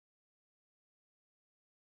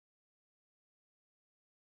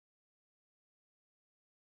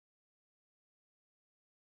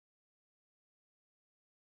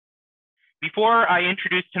Before I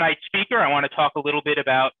introduce tonight's speaker, I want to talk a little bit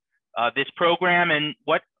about this program and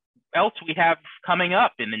what else we have coming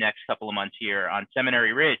up in the next couple of months here on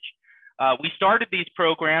Seminary Ridge. We started these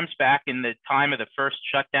programs back in the time of the first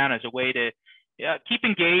shutdown as a way to keep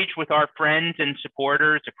engaged with our friends and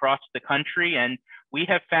supporters across the country. And we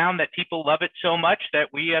have found that people love it so much that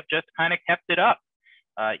we have just kind of kept it up,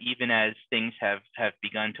 even as things have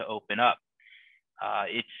begun to open up.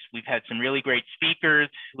 We've had some really great speakers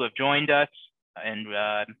who have joined us, and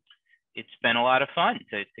it's been a lot of fun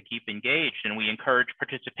to keep engaged. And we encourage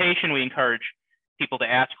participation. We encourage people to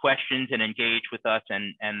ask questions and engage with us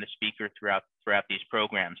and the speaker throughout these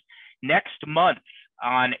programs. Next month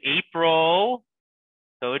on April,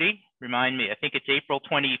 Cody, remind me, I think it's April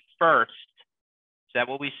 21st. Is that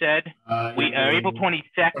what we said? April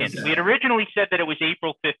 22nd. We had originally said that it was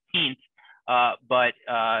April 15th, but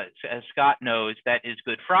as Scott knows, that is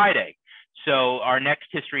Good Friday. So our next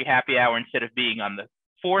History Happy Hour, instead of being on the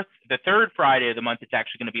third Friday of the month, it's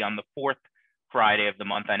actually going to be on the fourth Friday of the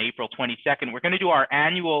month on April 22nd. We're going to do our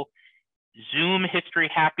annual Zoom History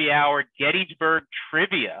Happy Hour Gettysburg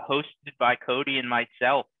Trivia, hosted by Cody and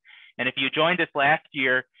myself. And if you joined us last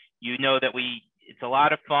year, you know that it's a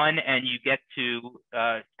lot of fun, and you get to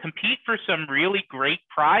compete for some really great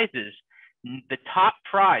prizes. The top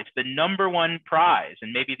prize, the #1 prize,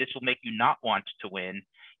 and maybe this will make you not want to win,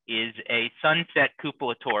 is a sunset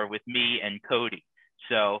cupola tour with me and Cody.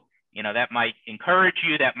 So, you know, that might encourage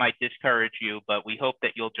you, that might discourage you, but we hope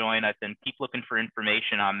that you'll join us and keep looking for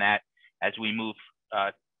information on that as we move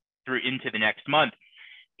through into the next month.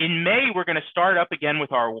 In May, we're going to start up again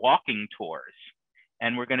with our walking tours.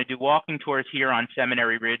 And we're going to do walking tours here on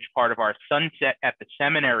Seminary Ridge, part of our Sunset at the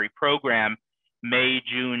Seminary program, May,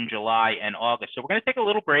 June, July, and August. So we're going to take a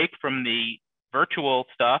little break from the virtual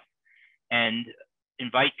stuff and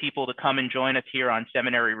invite people to come and join us here on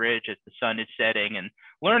Seminary Ridge as the sun is setting, and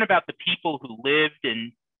learn about the people who lived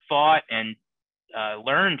and fought and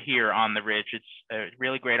learned here on the Ridge. It's a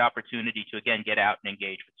really great opportunity to, again, get out and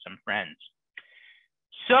engage with some friends.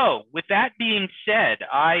 So with that being said,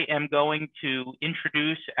 I am going to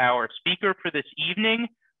introduce our speaker for this evening,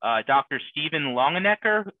 Dr. Stephen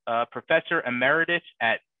Longenecker, Professor Emeritus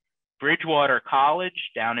at Bridgewater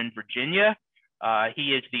College down in Virginia.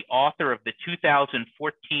 He is the author of the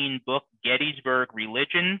 2014 book, Gettysburg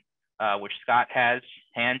Religion, which Scott has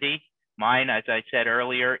handy. Mine, as I said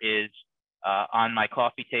earlier, is on my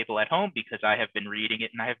coffee table at home because I have been reading it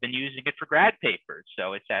and I have been using it for grad papers.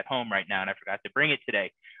 So it's at home right now, and I forgot to bring it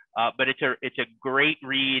today. But it's a great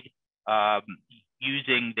read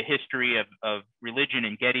using the history of religion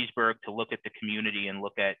in Gettysburg to look at the community and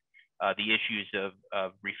look at the issues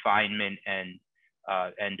of refinement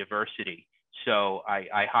and diversity. So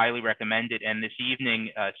I highly recommend it. And this evening,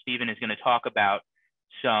 Stephen is going to talk about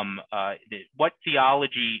what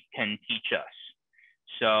theology can teach us.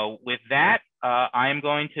 So with that, I am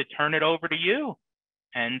going to turn it over to you.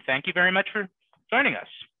 And thank you very much for joining us.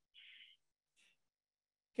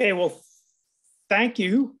 Okay, well, thank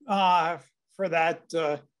you for that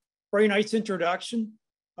very nice introduction.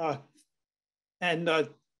 And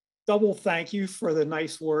double thank you for the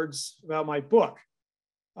nice words about my book.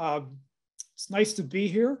 It's nice to be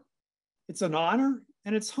here. It's an honor,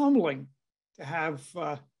 and it's humbling to have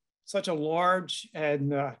such a large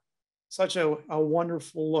and such a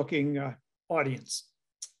wonderful looking audience.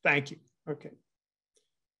 Thank you. Okay.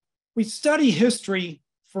 We study history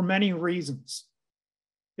for many reasons.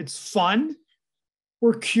 It's fun,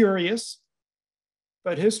 we're curious,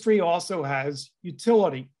 but history also has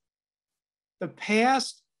utility. The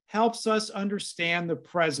past helps us understand the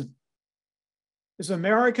present. Is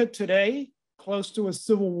America today close to a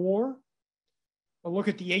civil war? A look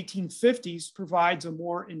at the 1850s provides a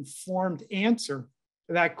more informed answer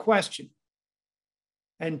to that question.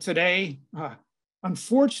 And today,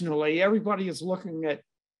 unfortunately, everybody is looking at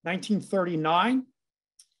 1939.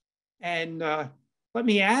 And let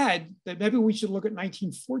me add that maybe we should look at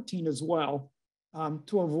 1914 as well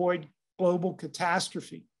to avoid global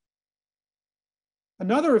catastrophe.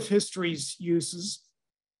 Another of history's uses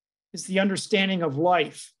is the understanding of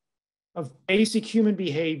life, of basic human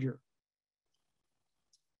behavior.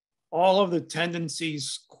 All of the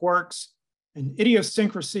tendencies, quirks, and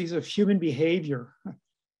idiosyncrasies of human behavior,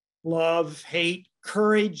 love, hate,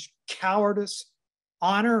 courage, cowardice,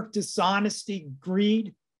 honor, dishonesty,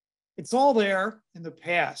 greed, it's all there in the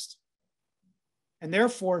past. And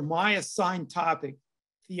therefore, my assigned topic,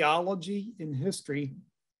 theology in history,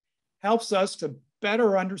 helps us to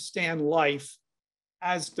better understand life,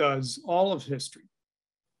 as does all of history.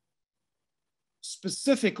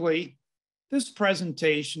 Specifically, this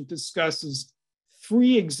presentation discusses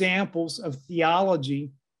 3 examples of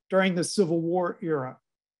theology during the Civil War era.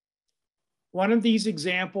 One of these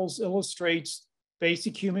examples illustrates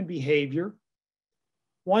basic human behavior.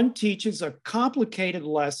 One teaches a complicated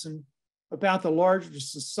lesson about the larger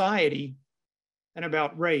society and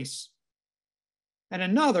about race. And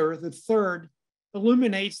another, the third,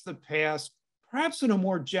 illuminates the past, perhaps in a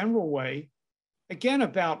more general way, again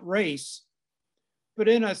about race, but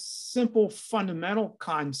in a simple fundamental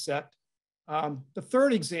concept. The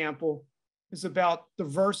third example is about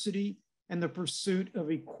diversity and the pursuit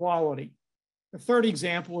of equality. The third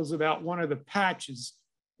example is about one of the patches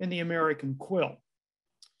in the American quilt.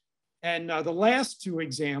 And the last 2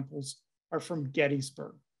 examples are from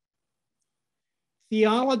Gettysburg.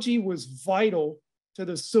 Theology was vital to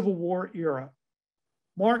the Civil War era.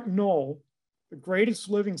 Mark Knoll, the greatest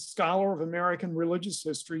living scholar of American religious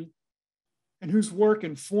history, and whose work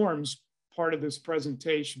informs part of this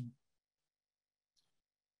presentation,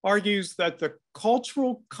 argues that the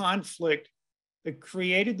cultural conflict that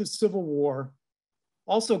created the Civil War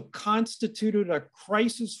also constituted a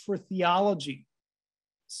crisis for theology.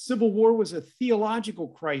 Civil War was a theological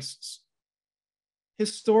crisis.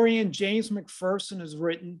 Historian James McPherson has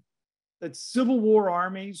written that Civil War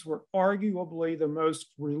armies were arguably the most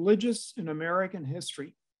religious in American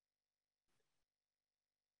history.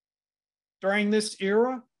 During this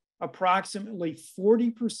era, approximately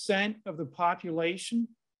 40% of the population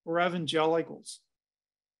were evangelicals.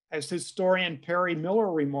 As historian Perry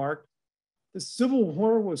Miller remarked, the Civil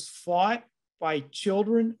War was fought by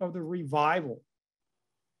children of the revival.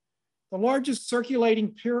 The largest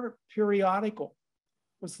circulating periodical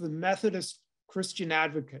was the Methodist Christian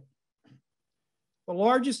Advocate. The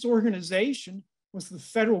largest organization was the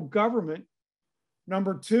federal government.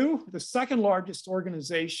 Number 2, the second largest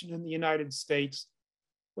organization in the United States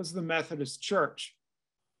was the Methodist Church.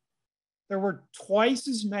 There were twice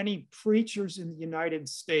as many preachers in the United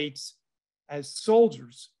States as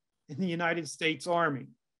soldiers in the United States Army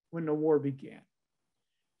when the war began.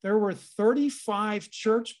 There were 35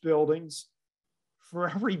 church buildings for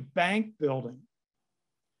every bank building.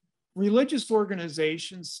 Religious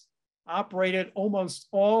organizations operated almost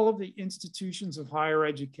all of the institutions of higher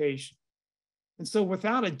education. And so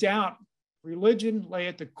without a doubt, religion lay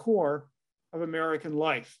at the core of American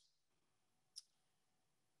life.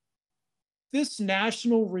 This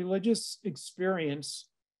national religious experience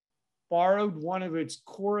borrowed one of its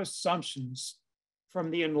core assumptions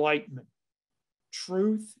from the Enlightenment.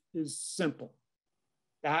 Truth is simple.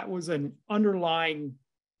 That was an underlying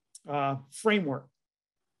framework.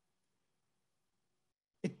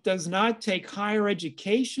 It does not take higher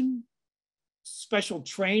education, special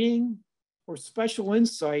training, or special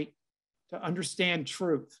insight to understand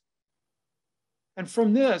truth. And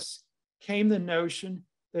from this came the notion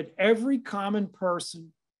that every common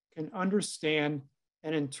person can understand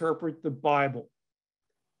and interpret the Bible.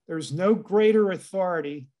 There's no greater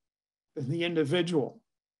authority than the individual.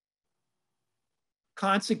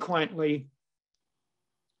 Consequently,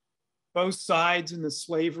 both sides in the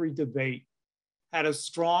slavery debate had a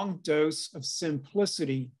strong dose of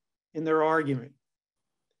simplicity in their argument.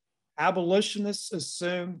 Abolitionists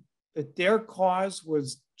assumed that their cause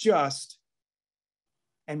was just,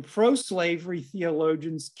 and pro-slavery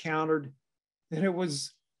theologians countered that it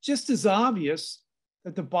was just as obvious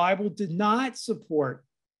that the Bible did not support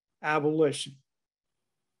abolition.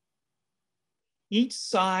 Each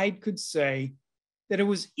side could say that it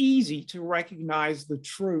was easy to recognize the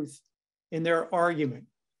truth in their argument.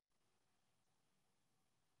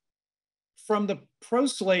 From the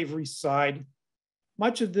pro-slavery side,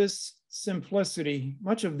 much of their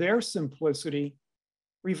simplicity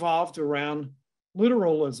revolved around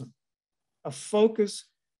literalism, a focus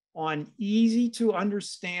on easy to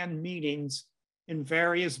understand meanings in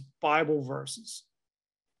various Bible verses.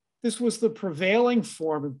 This was the prevailing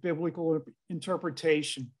form of biblical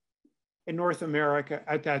interpretation in North America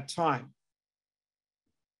at that time.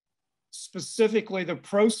 Specifically, the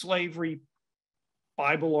pro-slavery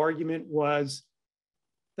Bible argument was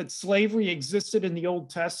that slavery existed in the Old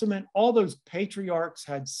Testament. All those patriarchs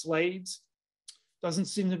had slaves. Doesn't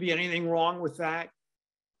seem to be anything wrong with that.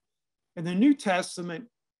 In the New Testament,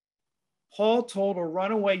 Paul told a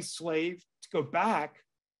runaway slave to go back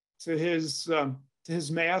to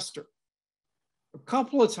his master. A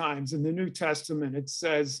couple of times in the New Testament, it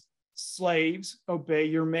says, slaves, obey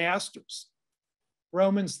your masters.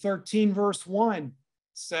 Romans 13, verse 1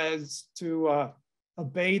 says to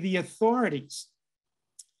obey the authorities.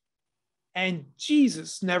 And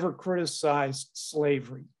Jesus never criticized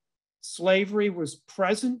slavery. Slavery was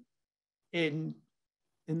present in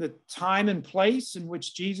the time and place in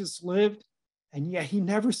which Jesus lived and yet he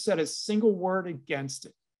never said a single word against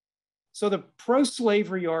it. So the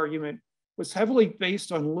pro-slavery argument was heavily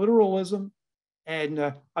based on literalism and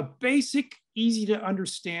a basic, easy to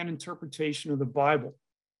understand interpretation of the Bible.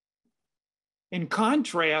 In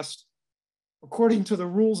contrast, according to the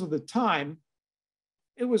rules of the time,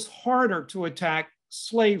 it was harder to attack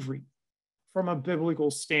slavery from a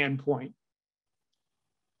biblical standpoint.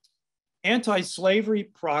 Anti-slavery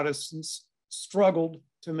Protestants struggled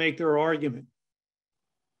to make their argument.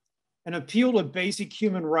 An appeal to basic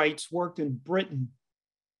human rights worked in Britain,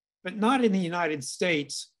 but not in the United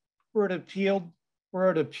States, where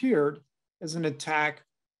it appeared as an attack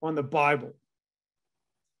on the Bible.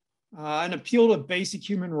 An appeal to basic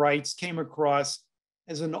human rights came across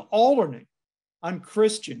as an alternate,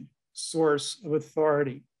 unchristian source of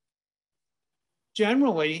authority.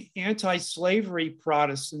 Generally, anti-slavery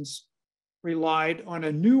Protestants relied on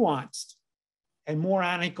a nuanced and more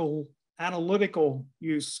analytical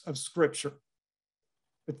use of Scripture.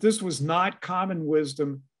 But this was not common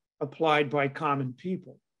wisdom applied by common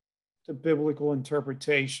people to biblical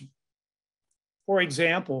interpretation. For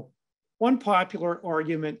example, one popular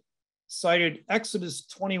argument cited Exodus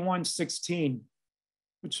 21:16,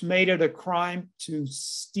 which made it a crime to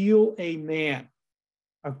steal a man.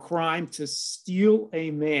 A crime to steal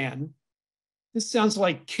a man. This sounds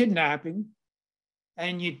like kidnapping,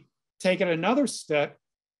 and you take it another step,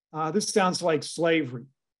 this sounds like slavery.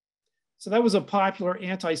 So that was a popular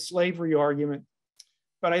anti-slavery argument,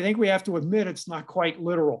 but I think we have to admit it's not quite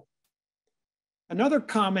literal. Another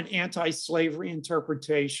common anti-slavery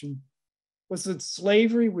interpretation was that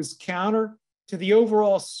slavery was counter to the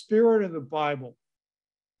overall spirit of the Bible.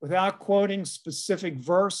 Without quoting specific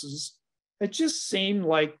verses, it just seemed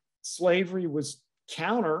like slavery was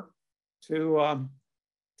counter to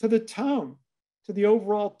the tone, to the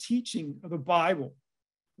overall teaching of the Bible.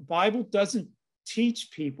 The Bible doesn't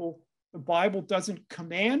teach people, the Bible doesn't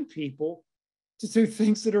command people to do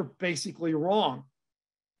things that are basically wrong.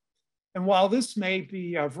 And while this may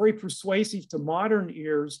be very persuasive to modern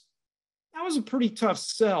ears, that was a pretty tough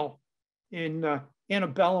sell in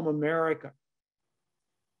antebellum America.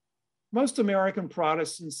 Most American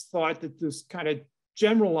Protestants thought that this kind of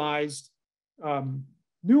generalized,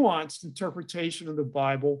 nuanced interpretation of the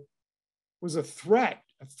Bible was a threat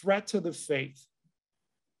to the faith.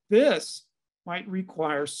 This might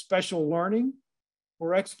require special learning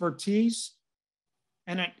or expertise,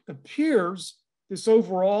 and it appears this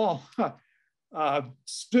overall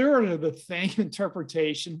spirit of the thing,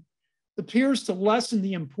 interpretation, appears to lessen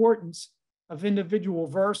the importance of individual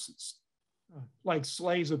verses, like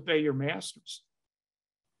slaves obey your masters.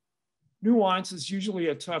 Nuance is usually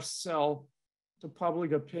a tough sell to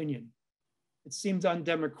public opinion. It seemed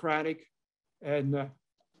undemocratic, and I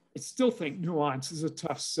still think nuance is a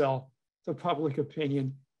tough sell to public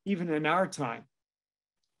opinion, even in our time.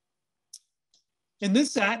 In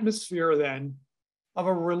this atmosphere, then, of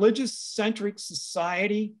a religious-centric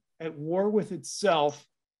society at war with itself,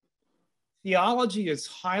 theology is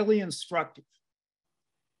highly instructive.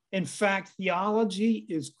 In fact, theology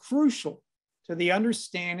is crucial to the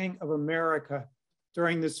understanding of America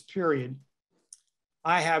during this period.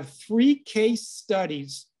 I have 3 case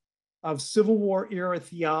studies of Civil War era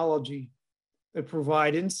theology that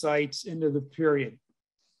provide insights into the period.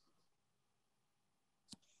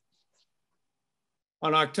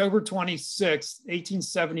 On October 26,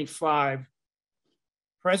 1875,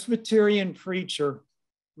 Presbyterian preacher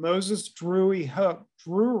Moses Drury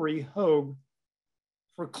Hogue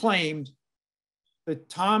proclaimed that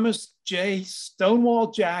Thomas J.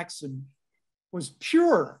 Stonewall Jackson was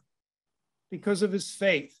pure because of his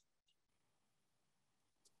faith.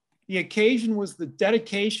 The occasion was the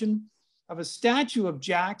dedication of a statue of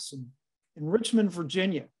Jackson in Richmond,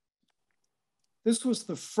 Virginia. This was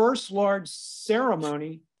the first large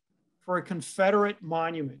ceremony for a Confederate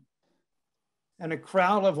monument, and a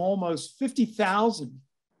crowd of almost 50,000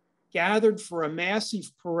 gathered for a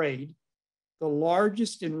massive parade, the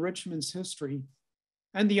largest in Richmond's history,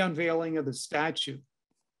 and the unveiling of the statue.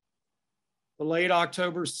 The late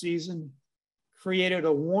October season created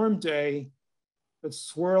a warm day, but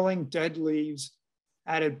swirling dead leaves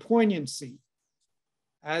added poignancy,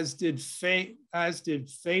 as did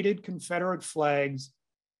faded Confederate flags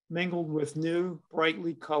mingled with new,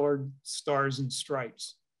 brightly colored stars and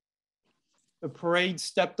stripes. The parade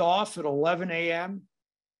stepped off at 11 a.m.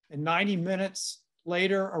 and 90 minutes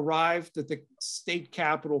later arrived at the state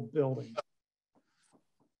capitol building.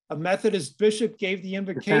 A Methodist bishop gave the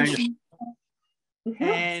invocation,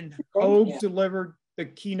 and Hogue delivered the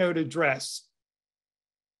keynote address.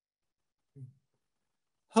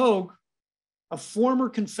 Hogue a former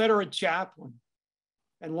Confederate chaplain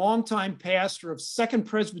and longtime pastor of Second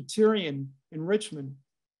Presbyterian in Richmond,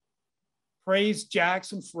 praised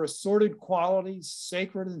Jackson for assorted qualities,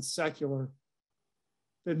 sacred and secular.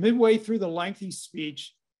 But midway through the lengthy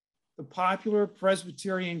speech, the popular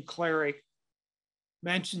Presbyterian cleric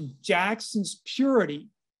mentioned Jackson's purity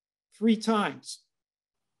 3 times.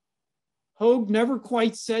 Hogue never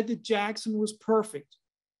quite said that Jackson was perfect,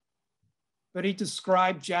 but he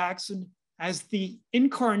described Jackson as the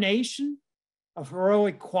incarnation of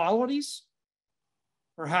heroic qualities,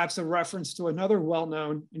 perhaps a reference to another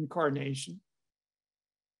well-known incarnation.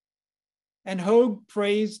 And Hogue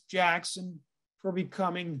praised Jackson for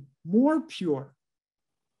becoming more pure,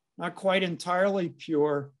 not quite entirely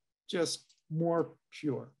pure, just more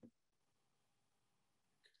pure.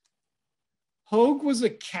 Hogue was a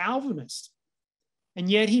Calvinist, and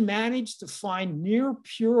yet he managed to find near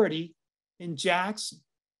purity in Jackson.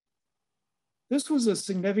 This was a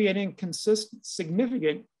significant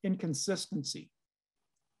inconsistency.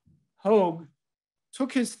 Hogue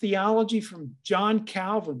took his theology from John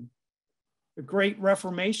Calvin, the great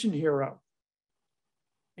Reformation hero.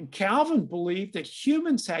 And Calvin believed that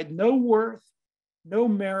humans had no worth, no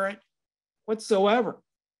merit whatsoever.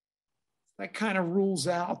 That kind of rules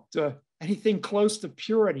out anything close to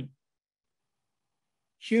purity.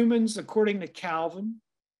 Humans, according to Calvin,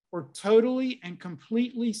 were totally and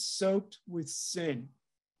completely soaked with sin.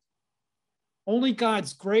 Only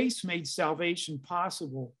God's grace made salvation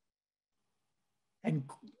possible.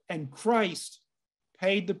 And Christ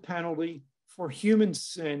paid the penalty for human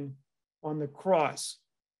sin on the cross.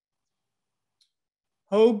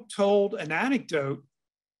 Hogue told an anecdote,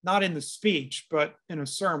 not in the speech, but in a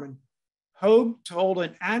sermon. Hogue told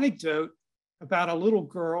an anecdote about a little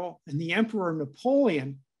girl and the Emperor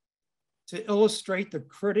Napoleon to illustrate the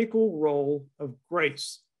critical role of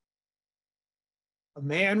grace. A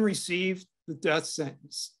man received the death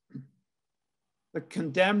sentence. The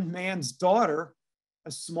condemned man's daughter,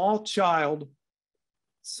 a small child,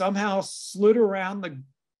 somehow slid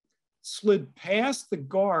past the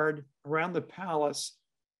guard around the palace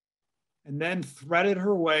and then threaded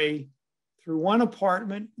her way through one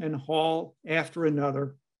apartment and hall after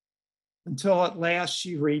another until at last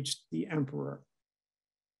she reached the emperor.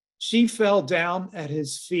 She fell down at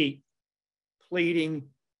his feet,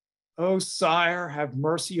 pleading, "Oh, sire, have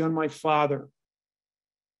mercy on my father."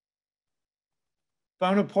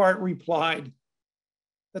 Bonaparte replied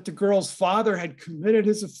that the girl's father had committed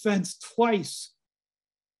his offense twice,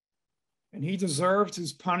 and he deserved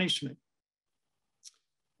his punishment.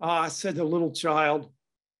 "Ah," said the little child,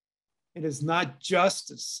 "it is not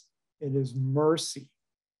justice, it is mercy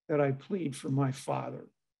that I plead for my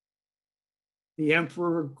father." The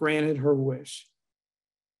emperor granted her wish.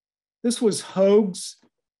 This was Hogue's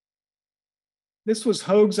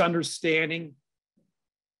understanding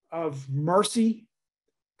of mercy,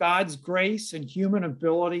 God's grace, and human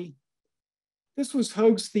ability. This was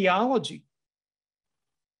Hogue's theology.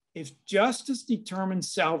 If justice determined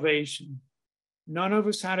salvation, none of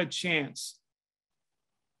us had a chance.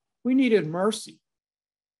 We needed mercy.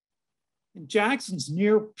 And Jackson's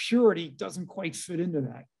near purity doesn't quite fit into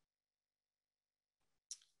that.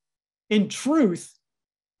 In truth,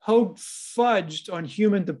 Hogue fudged on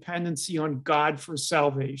human dependency on God for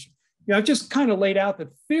salvation. I've just kind of laid out the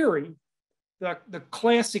theory, the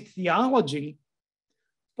classic theology,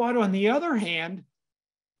 but on the other hand,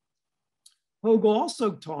 Hogue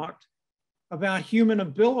also talked about human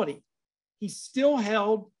ability. He still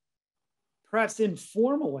held, perhaps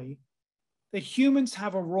informally, that humans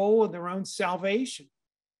have a role in their own salvation.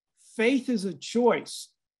 Faith is a choice.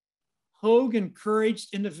 Hogue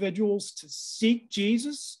encouraged individuals to seek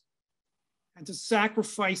Jesus and to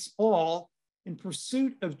sacrifice all in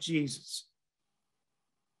pursuit of Jesus.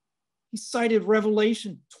 He cited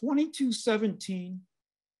Revelation 22:17,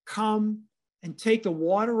 "Come and take the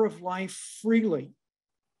water of life freely."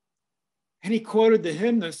 And he quoted the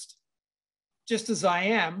hymnist, "Just as I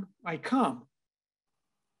am, I come."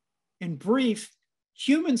 In brief,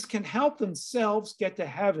 humans can help themselves get to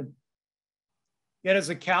heaven. Yet as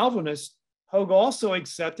a Calvinist, Hogue also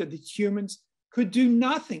accepted that humans could do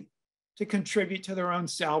nothing to contribute to their own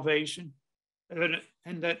salvation,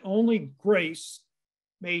 and that only grace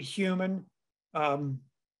made human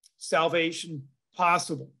salvation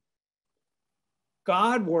possible.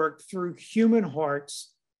 God worked through human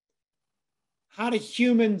hearts. Why do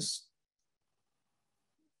humans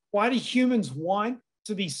want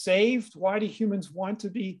to be saved? Why do humans want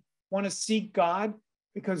to seek God?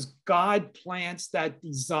 Because God plants that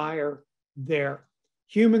desire there.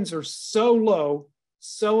 Humans are so low,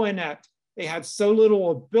 so inept, they have so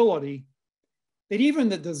little ability that even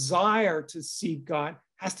the desire to seek God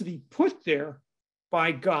has to be put there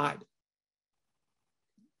by God.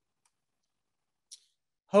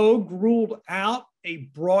 Hogue ruled out a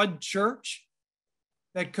broad church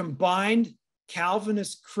that combined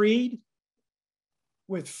Calvinist creed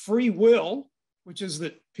with free will, which is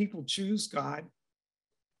that people choose God.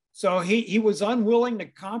 So he was unwilling to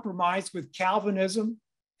compromise with Calvinism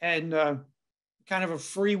and kind of a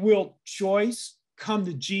free will choice, come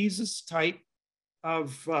to Jesus type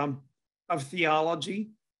of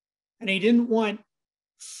theology. And he didn't want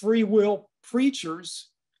free will preachers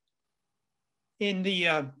in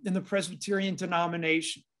the Presbyterian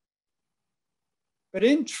denomination. But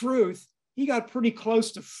in truth, he got pretty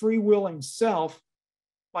close to free will himself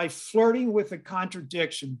by flirting with the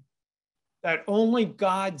contradiction that only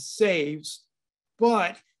God saves,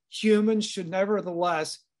 but humans should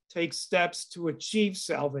nevertheless take steps to achieve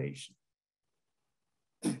salvation.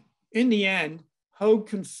 In the end, Hogue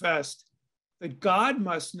confessed that God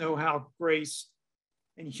must know how grace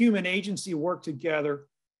and human agency work together,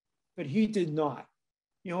 but he did not.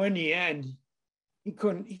 You know, in the end, he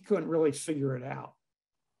couldn't really figure it out.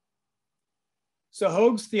 So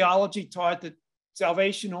Hogue's theology taught that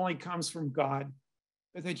salvation only comes from God,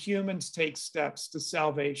 but that humans take steps to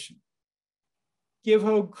salvation. Give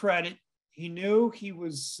Hogue credit. He knew he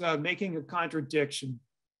was making a contradiction.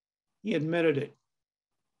 He admitted it.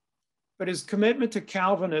 But his commitment to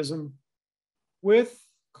Calvinism with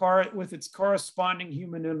its corresponding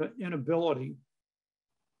human inability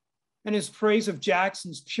and his praise of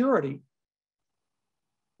Jackson's purity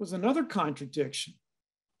was another contradiction.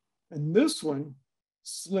 And this one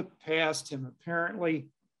slipped past him. Apparently,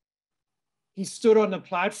 he stood on the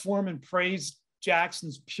platform and praised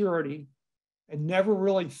Jackson's purity and never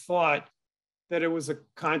really thought that it was a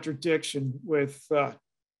contradiction with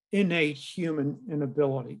innate human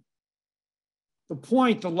inability. The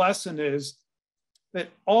point, the lesson is that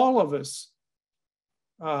all of us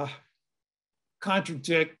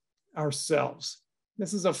contradict ourselves.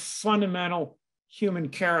 This is a fundamental human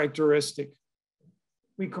characteristic.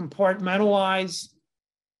 We compartmentalize.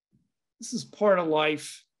 This is part of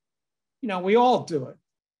life. You know, we all do it.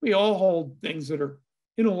 We all hold things that are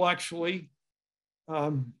intellectually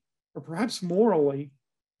or perhaps morally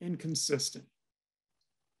inconsistent.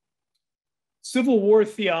 Civil War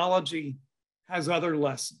theology has other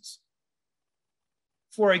lessons.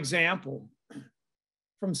 For example,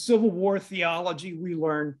 from Civil War theology, we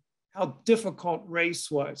learn how difficult race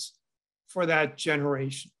was for that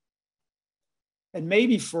generation, and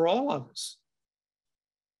maybe for all of us.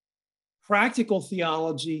 Practical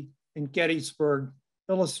theology in Gettysburg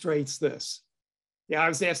illustrates this. Yeah, I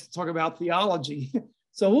was asked to talk about theology,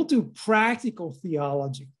 so we'll do practical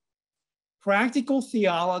theology. Practical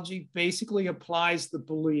theology basically applies the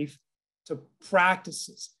belief to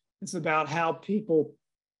practices. It's about how people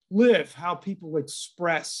live, how people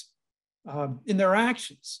express in their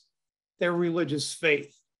actions their religious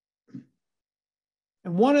faith.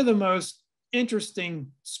 And one of the most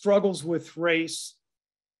interesting struggles with race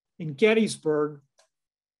in Gettysburg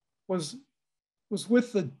was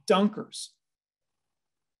with the Dunkers,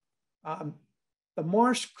 the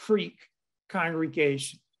Marsh Creek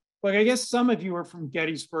congregation. Like, I guess some of you are from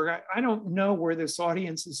Gettysburg. I don't know where this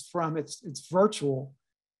audience is from. It's virtual.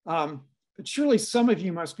 But surely some of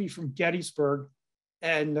you must be from Gettysburg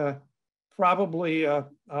and probably,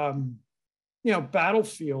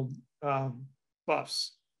 battlefield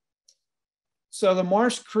buffs. So the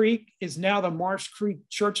Marsh Creek is now the Marsh Creek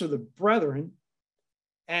Church of the Brethren,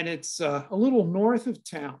 and it's a little north of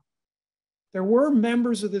town. There were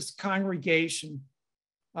members of this congregation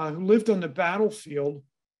who lived on the battlefield.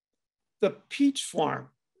 The Peach Farm,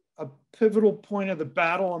 a pivotal point of the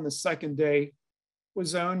battle on the second day,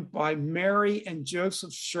 was owned by Mary and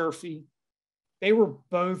Joseph Sherfy. They were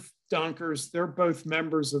both Dunkers. They're both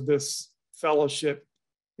members of this fellowship.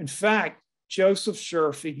 In fact, Joseph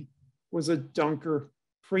Sherfy was a Dunker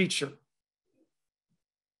preacher.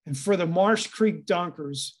 And for the Marsh Creek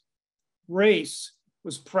Dunkers, race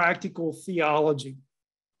was practical theology.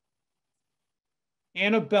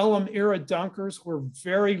 Antebellum era Dunkers were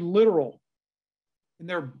very literal in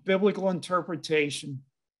their biblical interpretation,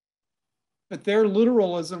 but their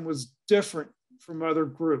literalism was different from other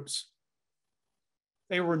groups.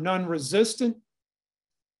 They were non-resistant,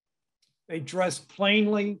 they dressed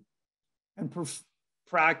plainly and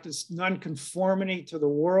practiced nonconformity to the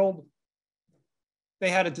world. They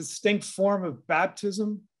had a distinct form of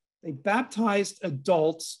baptism. They baptized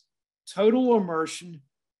adults, total immersion,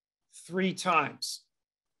 3 times.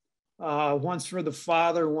 Once for the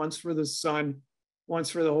Father, once for the Son, once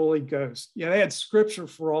for the Holy Ghost. Yeah, they had scripture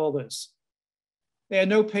for all this. They had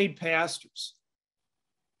no paid pastors.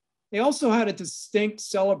 They also had a distinct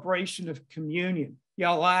celebration of communion.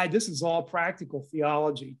 Yeah, I lied. This is all practical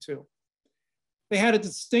theology too. They had a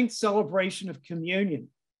distinct celebration of communion.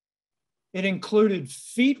 It included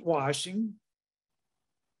feet washing,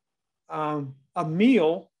 a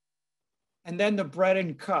meal, and then the bread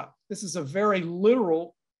and cup. This is a very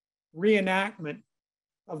literal reenactment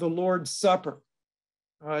of the Lord's Supper.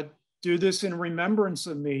 Do this in remembrance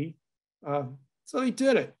of me. So they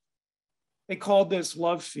did it. They called this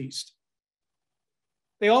love feast.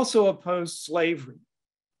 They also opposed slavery.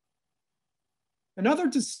 Another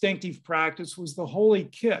distinctive practice was the holy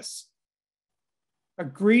kiss. A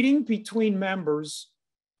greeting between members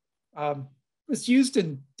was used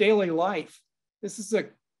in daily life. This is a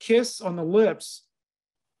kiss on the lips,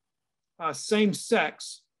 same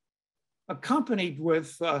sex, accompanied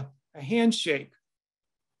with a handshake.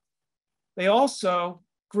 They also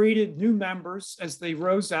greeted new members as they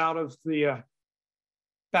rose out of the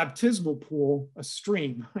baptismal pool, a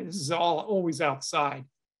stream. This is all always outside.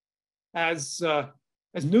 As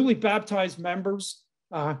newly baptized members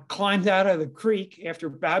climbed out of the creek after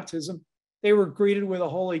baptism, they were greeted with a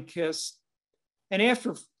holy kiss. And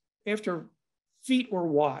after feet were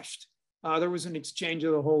washed, there was an exchange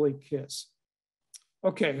of the holy kiss.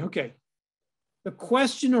 Okay. The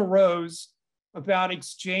question arose about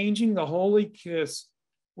exchanging the holy kiss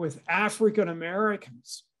with African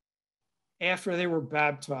Americans after they were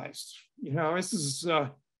baptized. You know, this is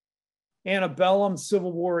Antebellum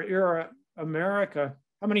Civil War era America.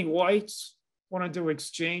 How many whites wanted to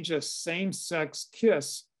exchange a same-sex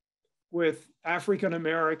kiss with African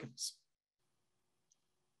Americans?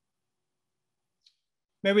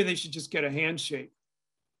 Maybe they should just get a handshake.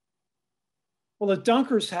 Well, the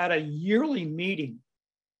Dunkers had a yearly meeting.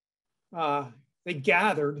 They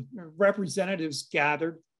gathered, representatives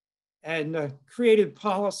gathered, and created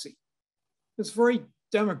policy. It was very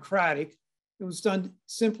democratic. It was done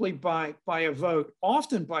simply by a vote,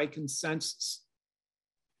 often by consensus.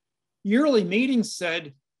 Yearly meetings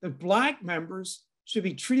said that Black members should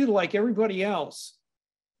be treated like everybody else,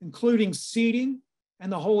 including seating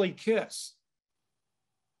and the holy kiss.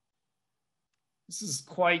 This is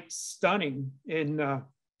quite stunning in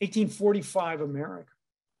 1845 America.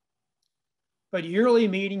 But yearly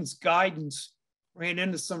meetings guidance ran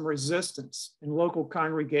into some resistance in local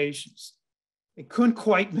congregations. They couldn't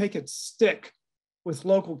quite make it stick with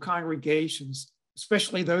local congregations,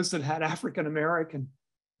 especially those that had African American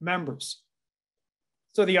members.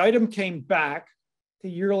 So the item came back to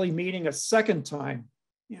yearly meeting a second time.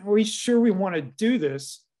 You know, are we sure we want to do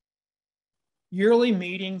this? Yearly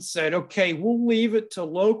meeting said, okay, we'll leave it to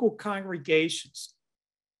local congregations.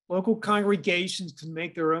 Local congregations can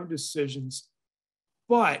make their own decisions,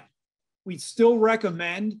 but we still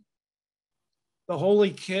recommend the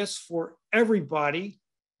holy kiss for everybody.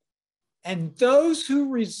 And those who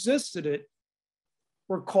resisted it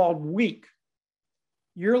were called weak.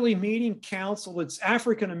 Yearly meeting counseled its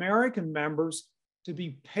African American members to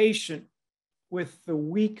be patient with the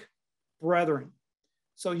weak brethren.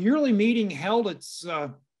 So yearly meeting held its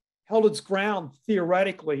ground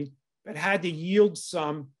theoretically, but had to yield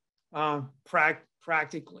some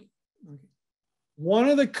practically. Okay. One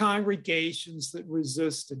of the congregations that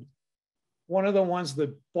resisted, one of the ones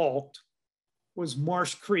that balked, was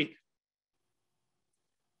Marsh Creek.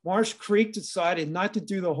 Marsh Creek decided not to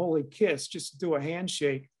do the holy kiss, just to do a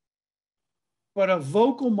handshake. But a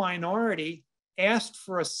vocal minority asked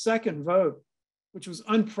for a second vote, which was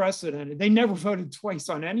unprecedented. They never voted twice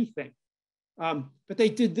on anything, but they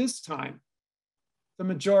did this time. The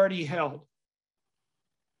majority held.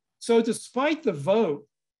 So despite the vote,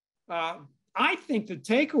 I think the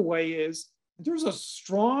takeaway is there's a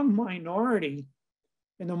strong minority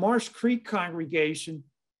in the Marsh Creek congregation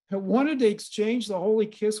that wanted to exchange the holy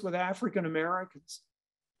kiss with African Americans.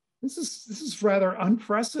 This is rather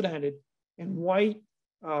unprecedented in white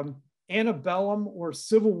antebellum or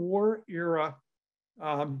Civil War era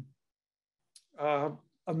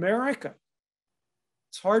America.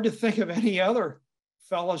 It's hard to think of any other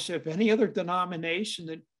fellowship, any other denomination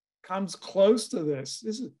that comes close to this.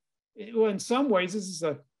 Well, in some ways, this is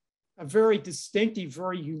a very distinctive,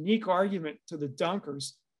 very unique argument to the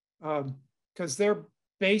Dunkers, because they're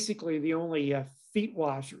basically the only feet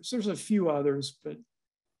washers. There's a few others, but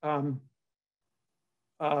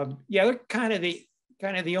yeah, they're kind of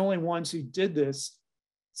the only ones who did this.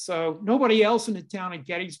 So nobody else in the town of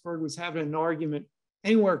Gettysburg was having an argument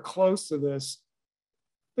anywhere close to this.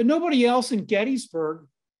 But nobody else in Gettysburg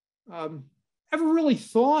ever really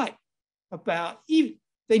thought about,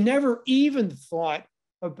 they never even thought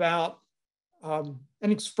about an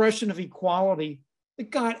expression of equality that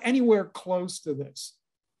got anywhere close to this.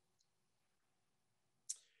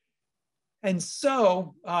 And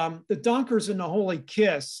so the Dunkers and the Holy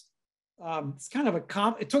Kiss, it's kind of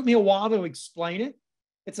it took me a while to explain it.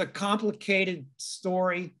 It's a complicated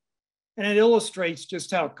story, and it illustrates just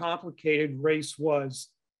how complicated race was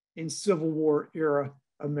in Civil War era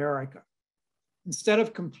America. Instead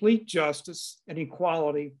of complete justice and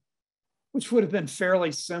equality, which would have been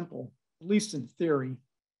fairly simple, at least in theory,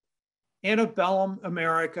 Antebellum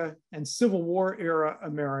America and Civil War era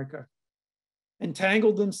America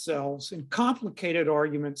entangled themselves in complicated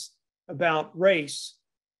arguments about race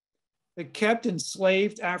that kept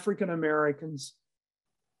enslaved African Americans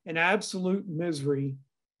in absolute misery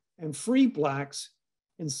and free Blacks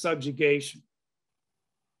in subjugation.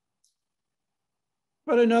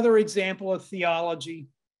 But another example of theology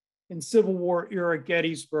in Civil War era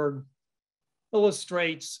Gettysburg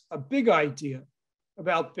illustrates a big idea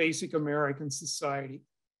about basic American society: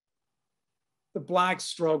 the Black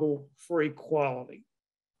struggle for equality.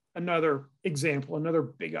 Another example, another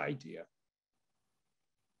big idea.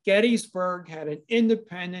 Gettysburg had an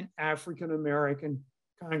independent African American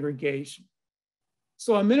congregation.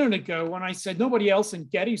 So a minute ago, when I said nobody else in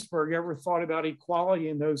Gettysburg ever thought about equality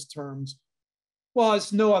in those terms, well,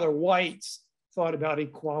 as no other whites thought about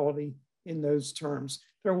equality in those terms.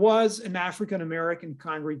 There was an African American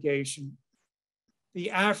congregation,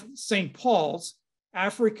 the St. Paul's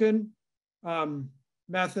African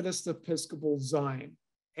Methodist Episcopal Zion,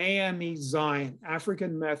 AME Zion,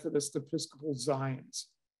 African Methodist Episcopal Zions.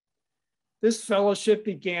 This fellowship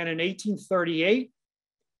began in 1838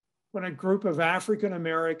 when a group of African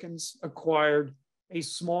Americans acquired a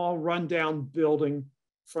small rundown building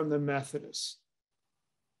from the Methodists.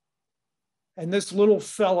 And this little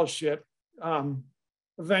fellowship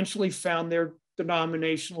eventually found their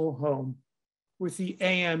denominational home with the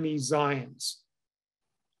AME Zions.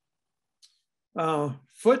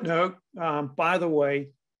 Footnote, by the way,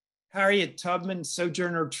 Harriet Tubman,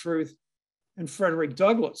 Sojourner Truth, and Frederick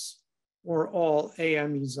Douglass were all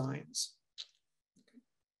AME Zions.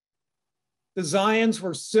 The Zions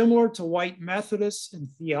were similar to white Methodists in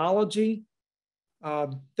theology.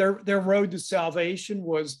 Their road to salvation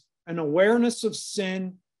was an awareness of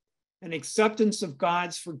sin, an acceptance of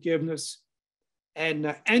God's forgiveness,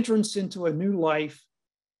 and entrance into a new life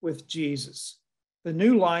with Jesus. The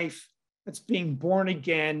new life that's being born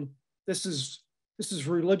again. This is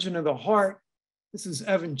religion of the heart. This is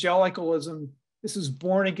evangelicalism. This is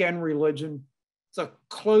born again religion. It's a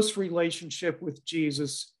close relationship with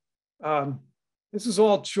Jesus. This is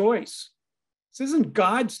all choice. This isn't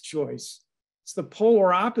God's choice. It's the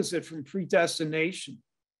polar opposite from predestination.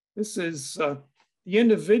 This is the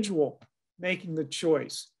individual making the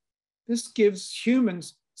choice. This gives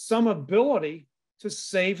humans some ability to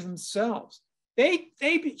save themselves.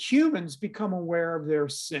 Humans become aware of their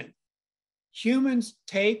sin. Humans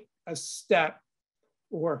take a step,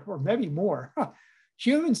 or maybe more.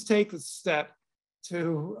 Humans take a step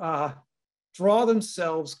to draw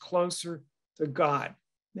themselves closer to God.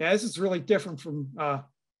 Now, this is really different from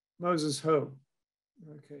Moses Hope.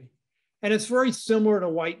 Okay. And it's very similar to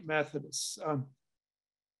white Methodists.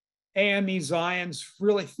 AME Zions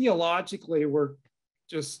really theologically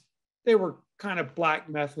they were kind of Black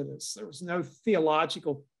Methodists. There was no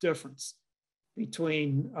theological difference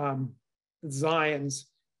between the Zions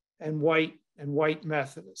and white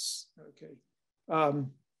Methodists. Okay.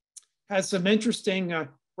 Has some interesting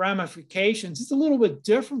ramifications. It's a little bit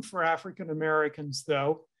different for African Americans,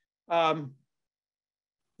 though.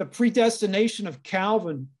 The predestination of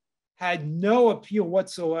Calvin had no appeal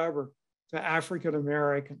whatsoever to African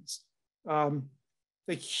Americans. The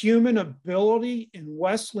human ability in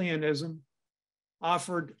Wesleyanism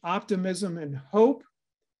offered optimism and hope.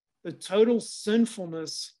 The total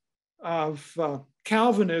sinfulness of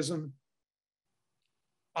Calvinism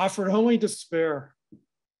offered only despair.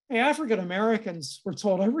 Hey, African Americans were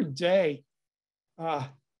told every day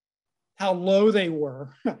how low they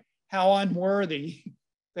were, how unworthy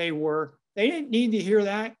they were. They didn't need to hear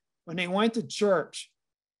that when they went to church.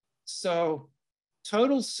 So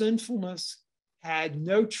total sinfulness had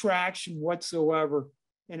no traction whatsoever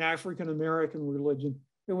in African American religion.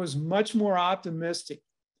 It was much more optimistic.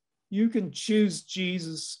 You can choose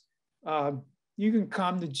Jesus. You can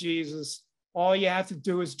come to Jesus. All you have to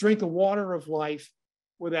do is drink the water of life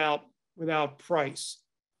without price.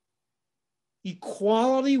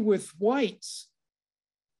 Equality with whites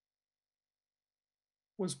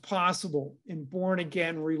was possible in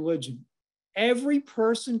born-again religion. Every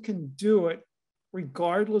person can do it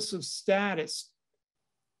regardless of status.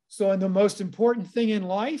 So, in the most important thing in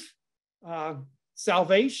life,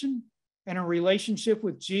 salvation, and in relationship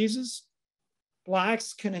with Jesus,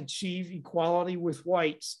 Blacks can achieve equality with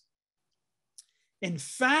whites. In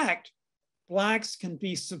fact, Blacks can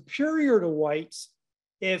be superior to whites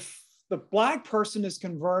if the Black person is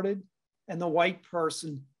converted and the white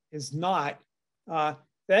person is not.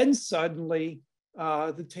 Then suddenly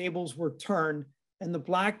the tables were turned and the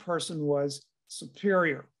Black person was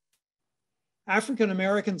superior. African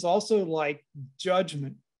Americans also like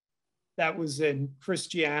judgment. That was in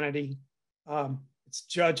Christianity. It's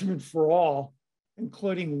judgment for all,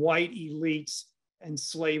 including white elites and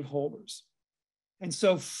slaveholders. And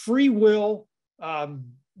so free will,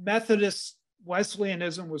 Methodist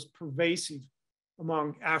Wesleyanism was pervasive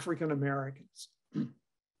among African Americans. The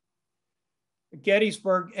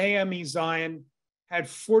Gettysburg AME Zion had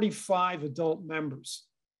 45 adult members.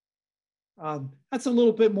 That's a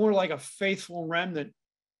little bit more like a faithful remnant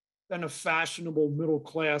than a fashionable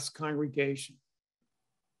middle-class congregation.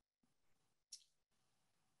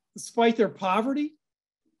 Despite their poverty,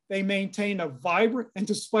 they maintain a vibrant, and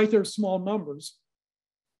despite their small numbers,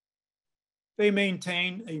 they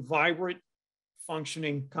maintain a vibrant,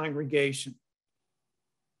 functioning congregation.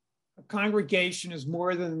 A congregation is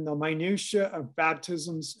more than the minutiae of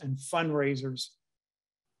baptisms and fundraisers,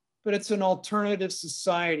 but it's an alternative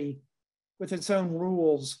society with its own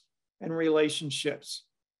rules and relationships.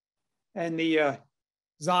 And the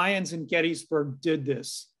Zions in Gettysburg did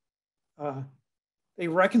this. They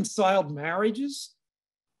reconciled marriages.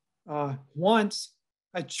 Once,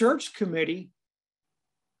 a church committee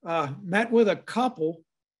met with a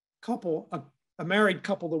married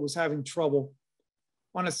couple that was having trouble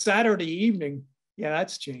on a Saturday evening. Yeah,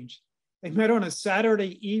 that's changed. They met on a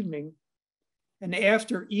Saturday evening, and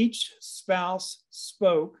after each spouse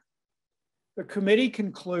spoke, the committee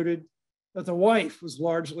concluded that the wife was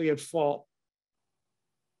largely at fault.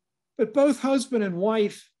 But both husband and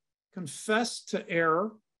wife confessed to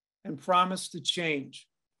error and promised to change.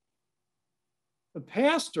 The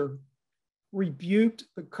pastor rebuked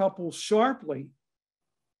the couple sharply,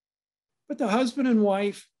 but the husband and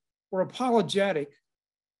wife were apologetic,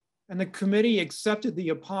 and the committee accepted the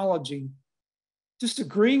apology,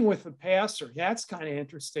 disagreeing with the pastor. Yeah, that's kind of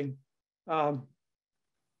interesting. The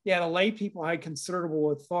lay people had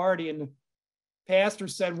considerable authority, and the pastor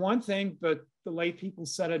said one thing, but the lay people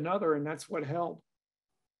said another, and that's what held.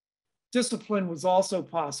 Discipline was also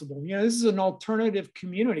possible. This is an alternative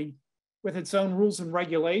community with its own rules and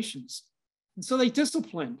regulations. And so they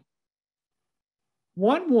disciplined.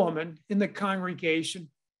 One woman in the congregation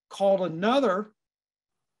called another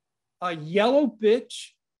a yellow bitch,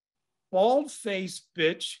 bald-faced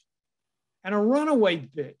bitch, and a runaway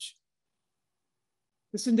bitch.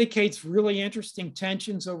 This indicates really interesting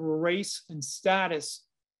tensions over race and status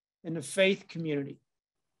in the faith community.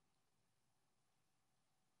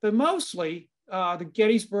 But mostly, the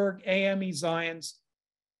Gettysburg AME Zions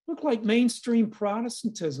look like mainstream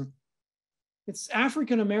Protestantism. Its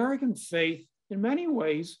African-American faith, in many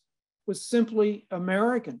ways, was simply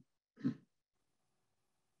American.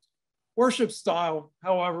 Worship style,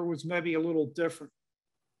 however, was maybe a little different.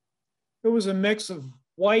 It was a mix of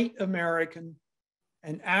white American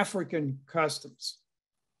and African customs.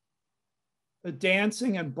 The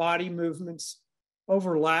dancing and body movements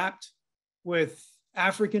overlapped with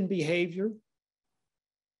African behavior.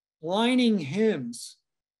 Lining hymns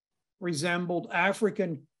resembled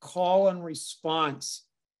African call and response.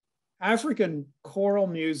 African choral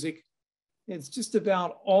music, it's just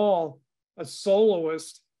about all a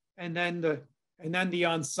soloist and then the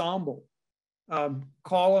ensemble,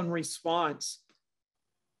 call and response.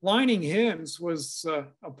 Lining hymns was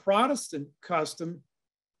a Protestant custom.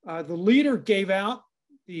 The leader gave out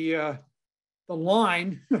the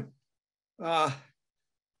line,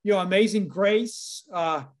 Amazing Grace,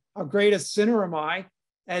 how great a sinner am I,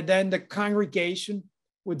 and then the congregation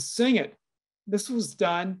would sing it. This was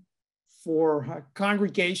done for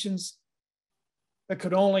congregations that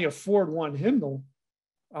could only afford one hymnal,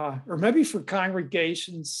 or maybe for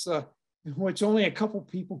congregations in which only a couple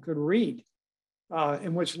people could read,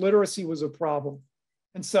 in which literacy was a problem.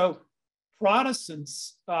 And so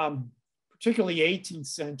Protestants, particularly 18th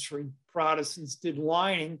century Protestants, did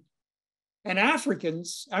lining, and African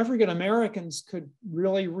Americans could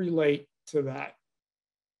really relate to that.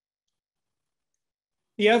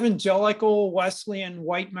 The evangelical Wesleyan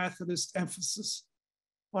white Methodist emphasis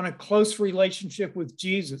on a close relationship with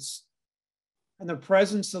Jesus and the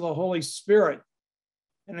presence of the Holy Spirit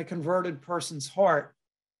in a converted person's heart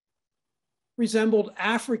resembled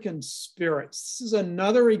African spirits. This is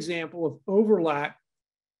another example of overlap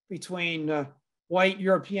between white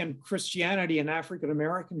European Christianity and African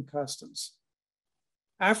American customs.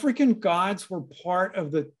 African gods were part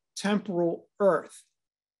of the temporal earth.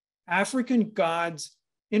 African gods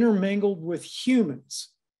intermingled with humans.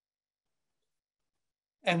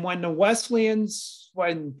 And when the Wesleyans,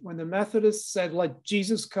 when the Methodists said, let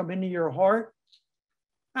Jesus come into your heart,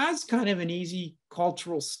 that's kind of an easy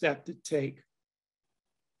cultural step to take.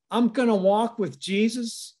 I'm going to walk with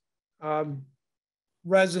Jesus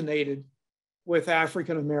resonated with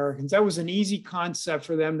African Americans. That was an easy concept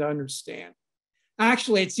for them to understand.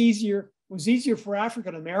 Actually, it was easier for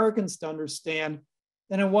African Americans to understand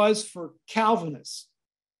than it was for Calvinists,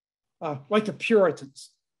 like the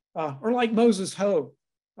Puritans, or like Moses Hogue.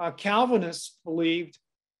 Calvinists believed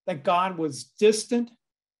that God was distant,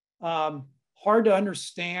 hard to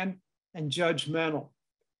understand, and judgmental.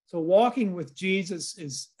 So walking with Jesus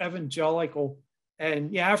is evangelical,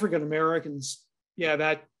 and yeah, African Americans, yeah,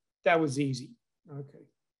 that was easy. Okay.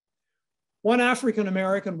 One African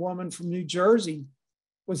American woman from New Jersey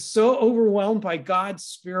was so overwhelmed by God's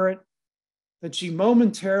Spirit that she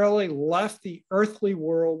momentarily left the earthly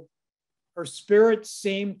world. Her spirit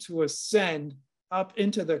seemed to ascend up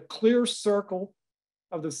into the clear circle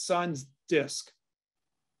of the sun's disk,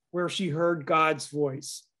 where she heard God's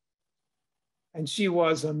voice. And she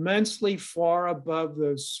was immensely far above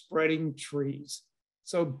those spreading trees.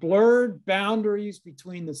 So blurred boundaries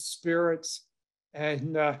between the spirits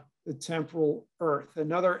and the temporal earth.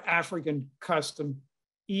 Another African custom,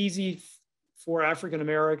 easy for African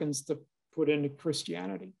Americans to put into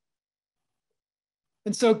Christianity.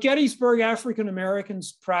 And so Gettysburg African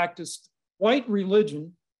Americans practiced white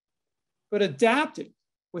religion, but adapted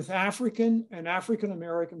with African and African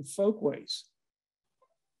American folkways.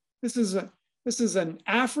 This is an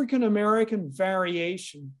African American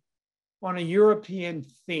variation on a European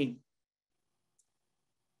theme.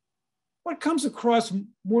 What comes across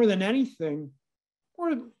more than anything,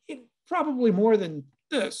 probably more than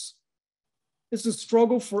this, is the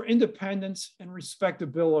struggle for independence and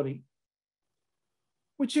respectability,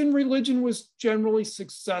 which in religion was generally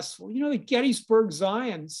successful. You know, the Gettysburg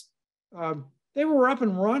Zions, they were up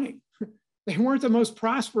and running. They weren't the most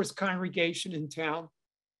prosperous congregation in town,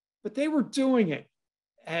 but they were doing it.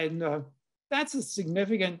 And that's a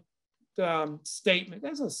significant statement.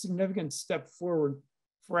 That's a significant step forward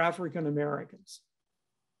for African Americans.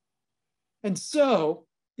 And so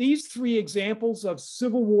these three examples of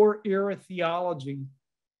Civil War era theology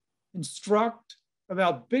instruct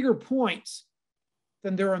about bigger points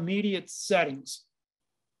than their immediate settings.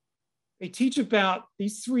 They teach about,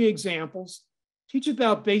 these three examples, teach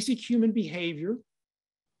about basic human behavior.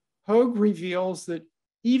 Hogue reveals that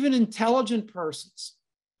even intelligent persons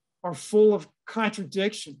are full of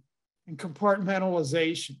contradiction and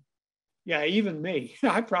compartmentalization. Yeah, even me,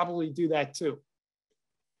 I probably do that too.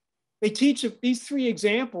 They teach, these three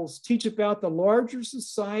examples teach about the larger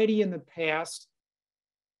society in the past.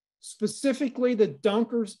 Specifically, the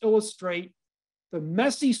Dunkers illustrate the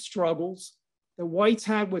messy struggles that whites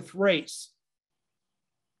had with race.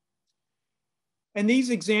 And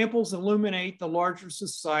these examples illuminate the larger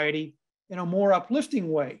society in a more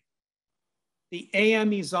uplifting way. The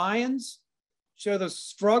AME Zions show the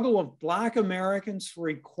struggle of Black Americans for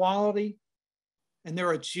equality and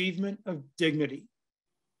their achievement of dignity.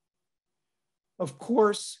 Of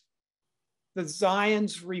course, the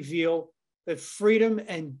Zions reveal that freedom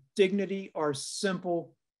and dignity are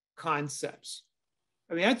simple concepts.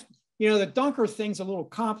 I mean, that's, you know, the Dunker thing's a little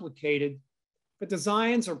complicated, but the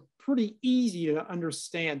Zions are pretty easy to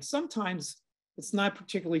understand. Sometimes it's not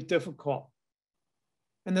particularly difficult.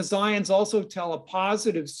 And the Zions also tell a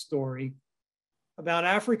positive story about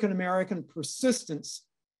African-American persistence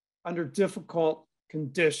under difficult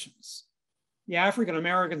conditions. The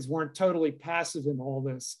African-Americans weren't totally passive in all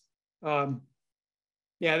this.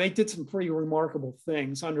 Yeah, they did some pretty remarkable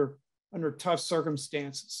things under tough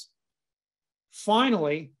circumstances.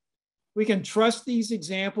 Finally, we can trust these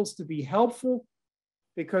examples to be helpful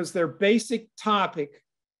because their basic topic,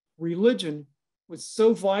 religion, was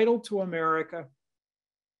so vital to America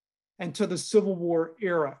and to the Civil War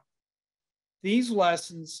era. These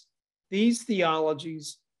lessons, these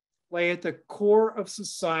theologies lay at the core of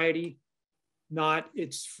society, not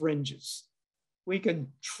its fringes. We can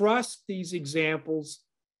trust these examples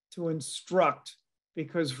to instruct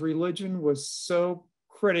because religion was so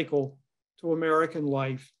critical to American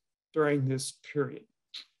life during this period.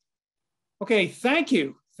 Okay, thank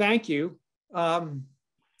you. Thank you. Thank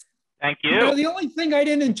you. You know, the only thing I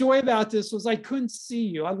didn't enjoy about this was I couldn't see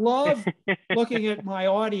you. I love looking at my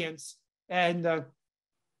audience, and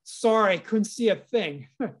sorry, I couldn't see a thing.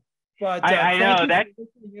 But I know that,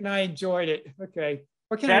 and I enjoyed it. Okay.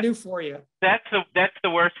 What can I do for you? That's the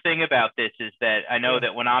worst thing about this, is that I know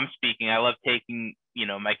that when I'm speaking, I love taking, you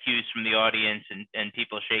know, my cues from the audience and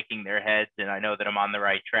people shaking their heads, and I know that I'm on the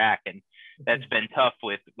right track. And that's been tough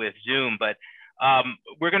with Zoom, but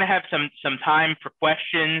we're going to have some time for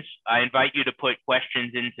questions. I invite you to put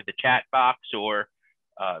questions into the chat box, or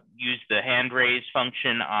use the hand raise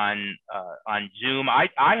function on Zoom. I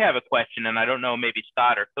have a question, and I don't know, maybe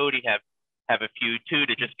Scott or Cody have a few too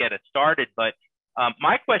to just get it started. But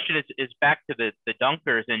my question is back to the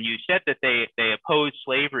Dunkers, and you said that they oppose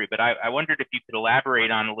slavery, but I wondered if you could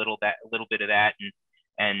elaborate on a little bit of that,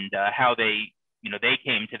 and how they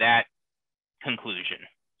came to that conclusion.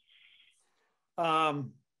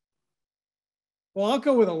 Well, I'll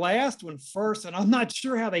go with the last one first, and I'm not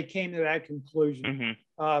sure how they came to that conclusion.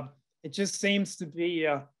 Mm-hmm. It just seems to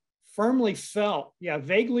be firmly felt,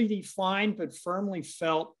 vaguely defined, but firmly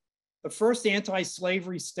felt. The first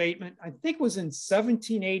anti-slavery statement, I think, was in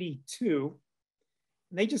 1782.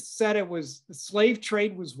 And they just said the slave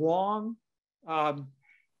trade was wrong.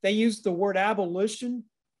 They used the word abolition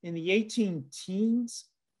in the 18 teens,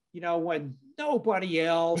 when nobody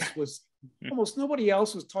else was, almost nobody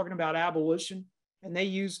else was talking about abolition. And they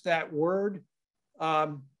used that word. I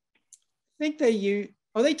think they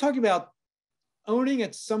talked about owning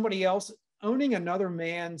another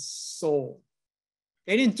man's soul.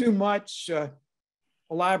 They didn't do much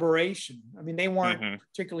elaboration. I mean, they weren't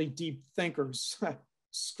particularly deep thinkers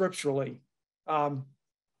scripturally,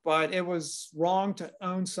 but it was wrong to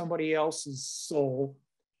own somebody else's soul.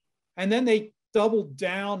 And then they doubled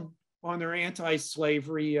down on their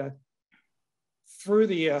anti-slavery through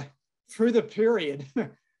the period.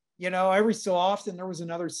 Every so often there was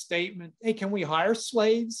another statement. Hey, can we hire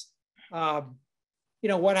slaves?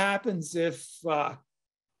 What happens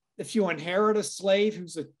if you inherit a slave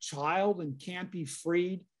who's a child and can't be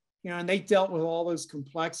freed? And they dealt with all those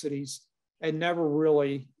complexities and never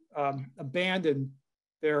really abandoned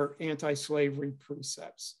their anti-slavery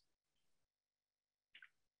precepts.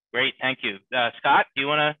 Great, thank you. Scott, do you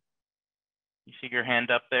want to, you see your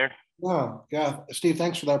hand up there? Oh, yeah, Steve,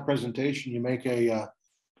 thanks for that presentation. You make a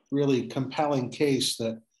really compelling case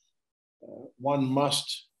that one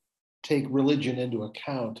must take religion into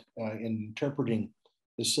account in interpreting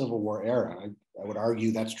the Civil War era. I would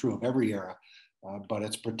argue that's true of every era, but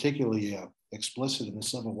it's particularly explicit in the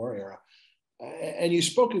Civil War era. And you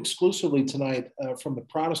spoke exclusively tonight from the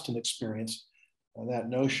Protestant experience, that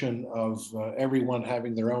notion of everyone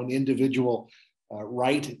having their own individual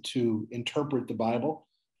right to interpret the Bible.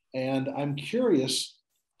 And I'm curious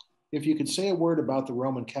if you could say a word about the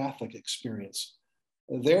Roman Catholic experience.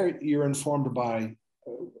 There you're informed by,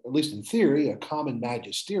 at least in theory, a common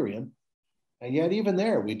magisterium. And yet even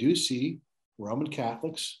there, we do see Roman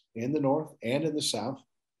Catholics in the North and in the South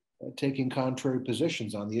taking contrary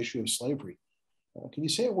positions on the issue of slavery. Can you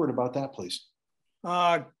say a word about that, please?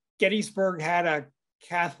 Gettysburg had a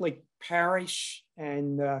Catholic parish,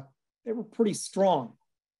 and they were pretty strong.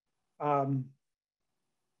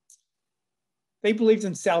 They believed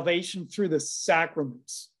in salvation through the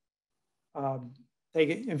sacraments.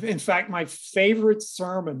 In fact, my favorite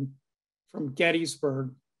sermon from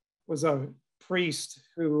Gettysburg was a priest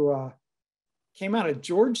who came out of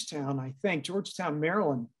Georgetown,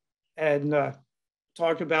 Maryland, and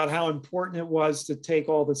talked about how important it was to take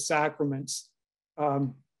all the sacraments.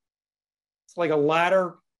 It's like a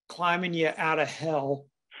ladder climbing you out of hell.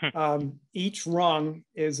 Each rung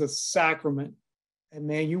is a sacrament. And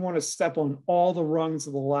man, you want to step on all the rungs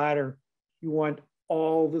of the ladder. You want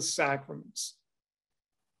all the sacraments.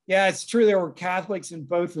 Yeah, it's true. There were Catholics in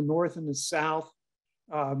both the North and the South.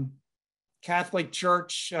 Catholic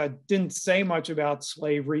Church didn't say much about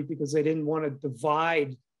slavery because they didn't want to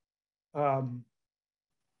divide the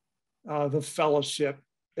fellowship.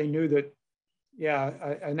 They knew that,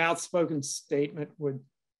 an outspoken statement would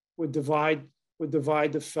divide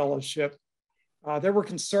the fellowship. There were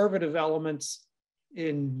conservative elements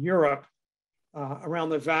in Europe around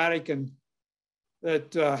the Vatican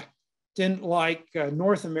that didn't like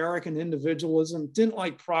North American individualism, didn't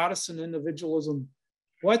like Protestant individualism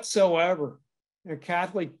whatsoever.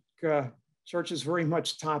 Catholic Church is very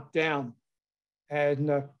much top down. And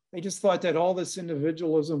they just thought that all this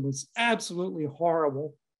individualism was absolutely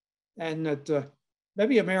horrible, and that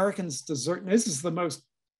maybe Americans deserve, this is the most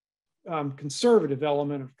conservative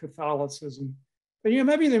element of Catholicism, but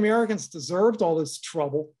maybe the Americans deserved all this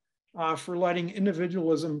trouble for letting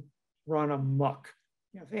individualism run amok.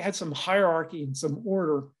 If they had some hierarchy and some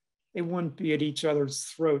order, they wouldn't be at each other's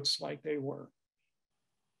throats like they were.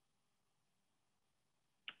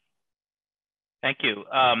 Thank you.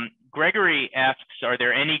 Gregory asks, are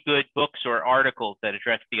there any good books or articles that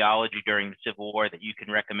address theology during the Civil War that you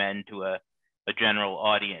can recommend to a general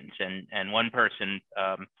audience? And one person,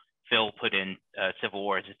 Phil, put in Civil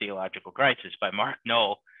War as a Theological Crisis by Mark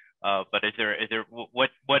Knoll. But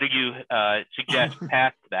what do you suggest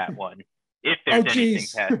past that one, if there's anything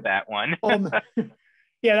past that one?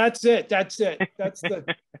 Yeah, that's it. That's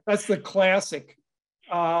the classic.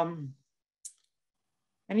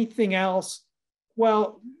 Anything else?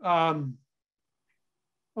 Well,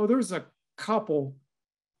 there's a couple,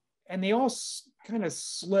 and they all kind of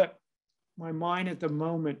slip my mind at the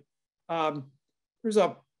moment. There's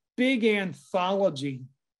a big anthology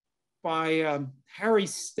by Harry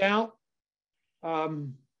Stout. Oh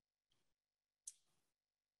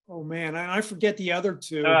man, I forget the other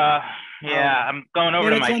two. Yeah, I'm going over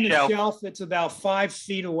to my shelf. It's on the shelf. It's about 5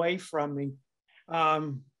 feet away from me.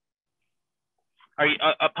 Are you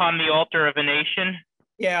Upon the Altar of a Nation?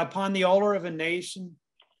 Yeah, Upon the Altar of a Nation.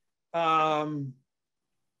 My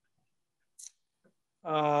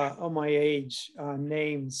age,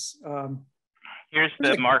 names. Here's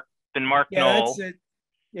the Mark Knoll. That's it.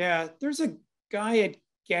 Yeah, there's a guy at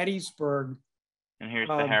Gettysburg. And here's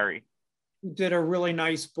the Harry. Who did a really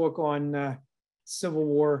nice book on Civil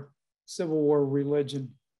War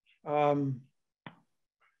religion.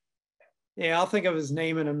 Yeah, I'll think of his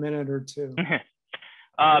name in a minute or two.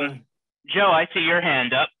 Joe, I see your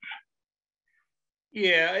hand up.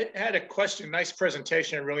 Yeah, I had a question. Nice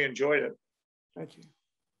presentation. I really enjoyed it. Thank you.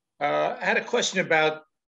 I had a question about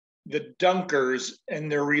the Dunkers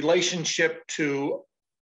and their relationship to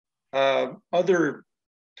the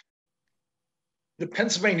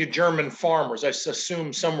Pennsylvania German farmers. I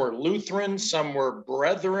assume some were Lutheran, some were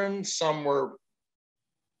Brethren, some were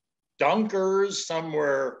Dunkers, some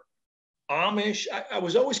were Amish. I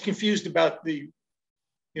was always confused about the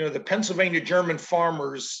Pennsylvania German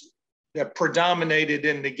farmers that predominated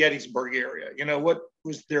in the Gettysburg area. What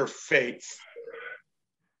was their faith?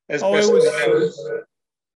 It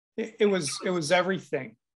was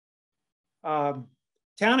everything.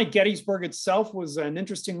 Town of Gettysburg itself was an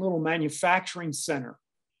interesting little manufacturing center,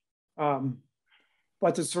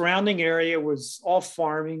 but the surrounding area was all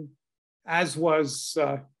farming, as was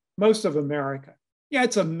most of America. Yeah,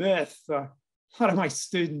 it's a myth. A lot of my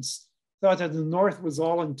students thought that the North was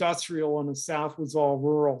all industrial and the South was all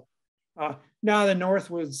rural. Now the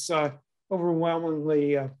North was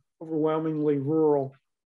overwhelmingly rural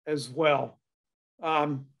as well.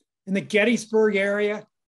 In the Gettysburg area,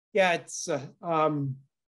 yeah, it's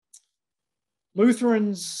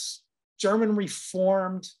Lutherans, German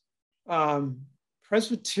Reformed,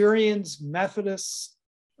 Presbyterians, Methodists,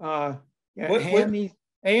 AME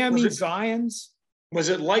Zions. Was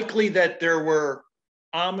it likely that there were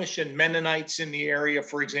Amish and Mennonites in the area,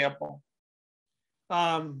 for example?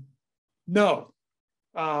 No.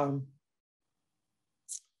 No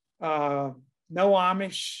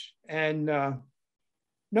Amish and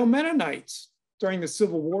no Mennonites during the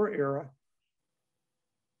Civil War era.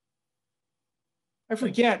 I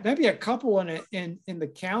forget, maybe a couple in the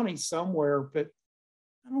county somewhere, but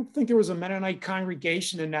I don't think there was a Mennonite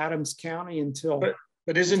congregation in Adams County until.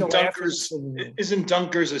 But isn't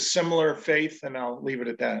Dunkers a similar faith? And I'll leave it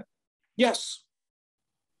at that. Yes,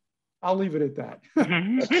 I'll leave it at that.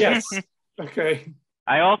 Yes. Okay.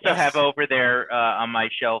 I also have over there on my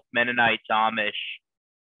shelf Mennonites, Amish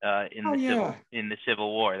in the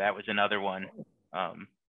Civil War. That was another one.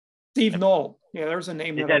 Steve Knoll. Yeah, there's a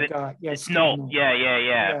name that I got. Yes, Knoll.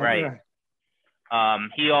 Yeah, right. Yeah.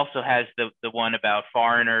 He also has the one about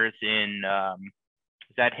foreigners in.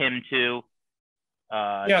 Is that him too?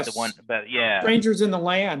 Yes. The one about Strangers in the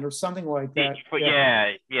Land or something like that.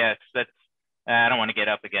 Yes. That's. I don't want to get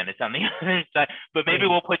up again. It's on the other side, but maybe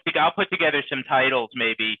I'll put together some titles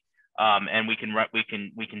maybe, and we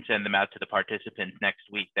can send them out to the participants next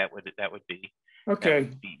week. That would be okay. That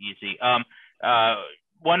would be easy.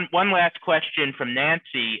 One last question from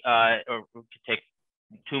Nancy, or we could take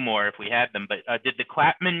two more if we had them. But did the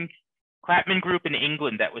Clapman group in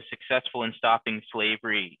England that was successful in stopping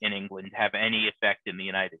slavery in England have any effect in the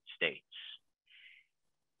United States?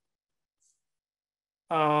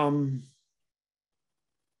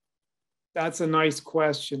 That's a nice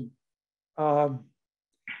question.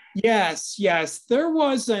 Yes, there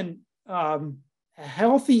was a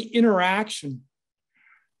healthy interaction,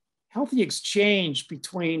 healthy exchange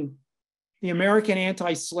between the American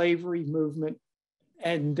anti-slavery movement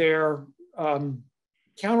and their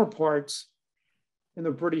counterparts in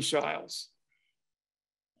the British Isles.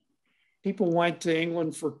 People went to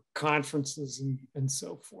England for conferences and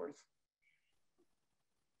so forth.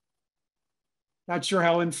 Not sure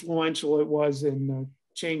how influential it was in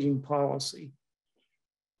changing policy.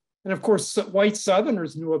 And of course, white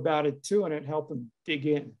Southerners knew about it too, and it helped them dig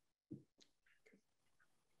in.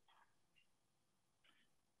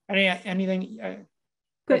 Anything?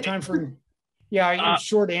 Got time for? Yeah, a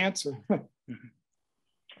short answer. Quick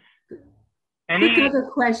other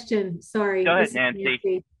question. Sorry. Go ahead,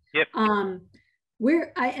 Nancy. Yep.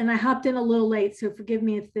 I hopped in a little late, so forgive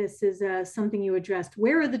me if this is something you addressed.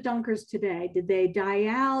 Where are the Dunkers today? Did they die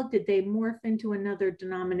out? Did they morph into another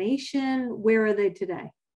denomination? Where are they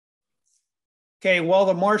today? Okay, well,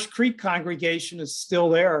 the Marsh Creek congregation is still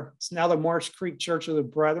there. It's now the Marsh Creek Church of the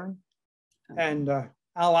Brethren. And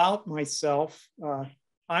I'll out myself.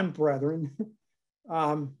 I'm Brethren.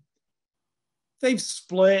 They've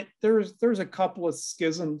split. There's a couple of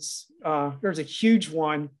schisms. There's a huge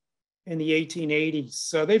one in the 1880s.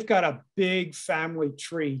 So they've got a big family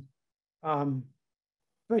tree.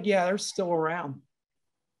 But yeah, they're still around.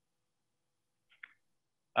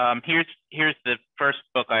 Here's the first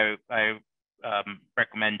book I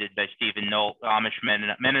recommended by Stephen Knoll,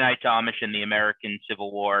 Mennonite Amish in the American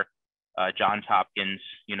Civil War, Johns Hopkins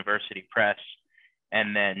University Press.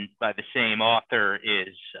 And then by the same author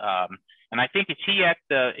is, and I think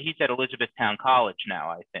he's at Elizabethtown College now,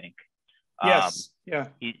 I think. Yes, yeah.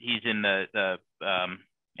 He's in the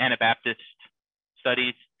Anabaptist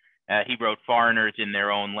studies. He wrote Foreigners in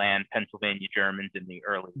Their Own Land, Pennsylvania Germans in the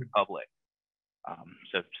Early Republic.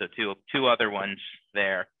 So two other ones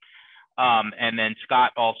there. And then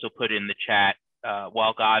Scott also put in the chat,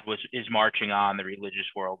 While God is Marching On, The Religious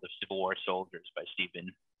World of Civil War Soldiers by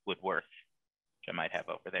Stephen Woodworth, which I might have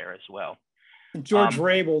over there as well. And George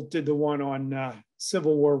Rabel did the one on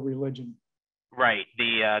Civil War religion. Right,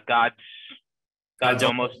 the God's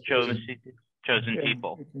almost chosen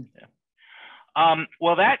people. Yeah.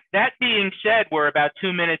 Well, that being said, we're about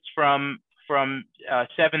 2 minutes from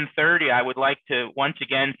 7:30. I would like to once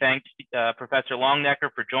again thank Professor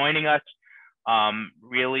Longenecker for joining us.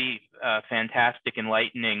 Really fantastic,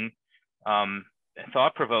 enlightening,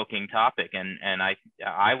 thought-provoking topic, and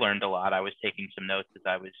I learned a lot. I was taking some notes as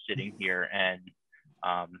I was sitting here, and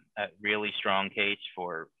a really strong case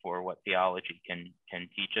for what theology can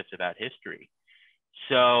teach us about history.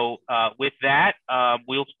 So with that,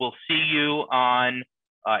 we'll see you on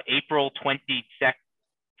April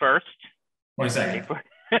 21st.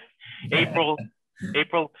 April,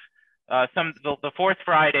 the fourth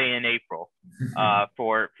Friday in April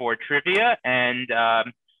for trivia, and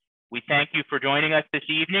we thank you for joining us this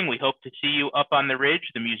evening. We hope to see you up on the ridge.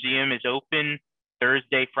 The museum is open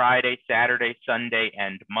Thursday, Friday, Saturday, Sunday,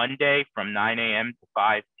 and Monday from 9 a.m. to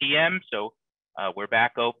 5 p.m. So we're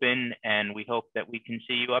back open, and we hope that we can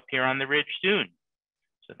see you up here on the ridge soon.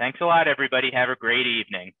 So thanks a lot, everybody. Have a great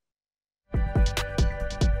evening.